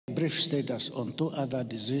brief status on two other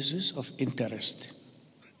diseases of interest,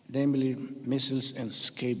 namely measles and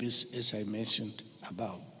scabies, as I mentioned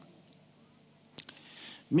above.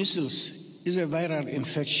 Measles is a viral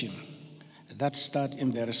infection that starts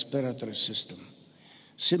in the respiratory system.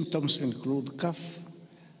 Symptoms include cough,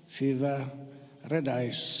 fever, red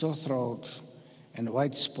eyes, sore throat, and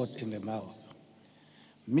white spot in the mouth.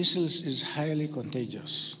 Measles is highly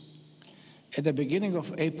contagious. At the beginning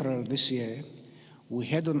of April this year, we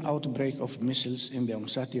had an outbreak of measles in the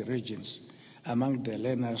Umsati regions among the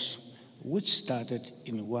learners, which started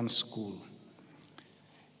in one school.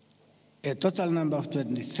 A total number of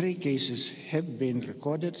 23 cases have been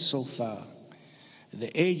recorded so far. The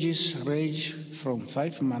ages range from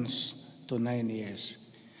 5 months to 9 years.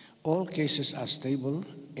 All cases are stable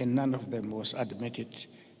and none of them was admitted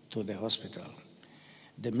to the hospital.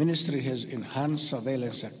 The ministry has enhanced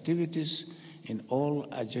surveillance activities in all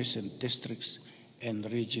adjacent districts and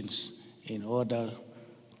regions in order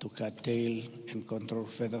to curtail and control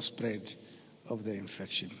further spread of the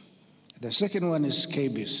infection. The second one is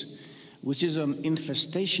scabies, which is an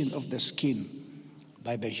infestation of the skin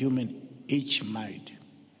by the human itch mite.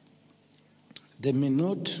 The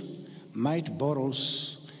minute mite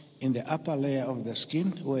burrows in the upper layer of the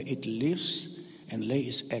skin where it lives and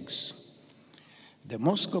lays eggs. The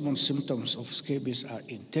most common symptoms of scabies are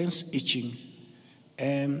intense itching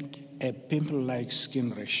and a pimple-like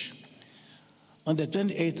skin rash. On the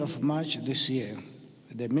 28th of March this year,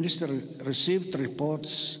 the ministry received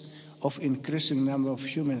reports of increasing number of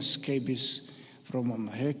human scabies from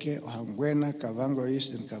Maheke, Ohangwena, Kavango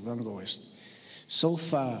East, and Kavango West. So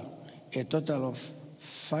far, a total of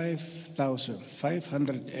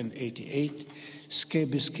 5,588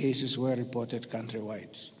 scabies cases were reported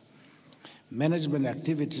countrywide. Management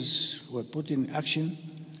activities were put in action,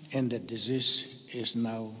 and the disease is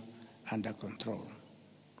now under control.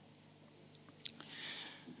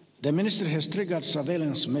 The ministry has triggered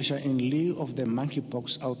surveillance measure in lieu of the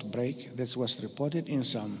monkeypox outbreak that was reported in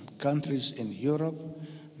some countries in Europe,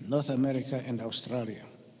 North America, and Australia.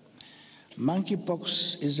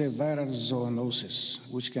 Monkeypox is a viral zoonosis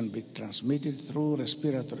which can be transmitted through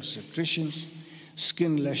respiratory secretions,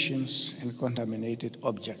 skin lesions, and contaminated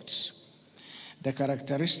objects. The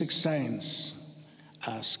characteristic signs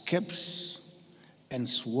are scabs and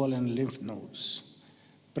swollen lymph nodes.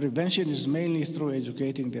 Prevention is mainly through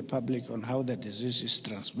educating the public on how the disease is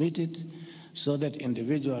transmitted so that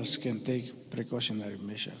individuals can take precautionary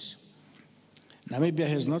measures. Namibia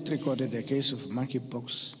has not recorded a case of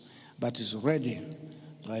monkeypox, but is ready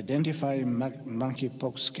to identify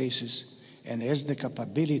monkeypox cases and has the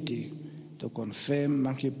capability to confirm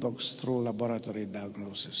monkeypox through laboratory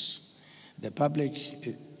diagnosis. The public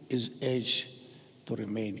is urged to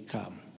remain calm.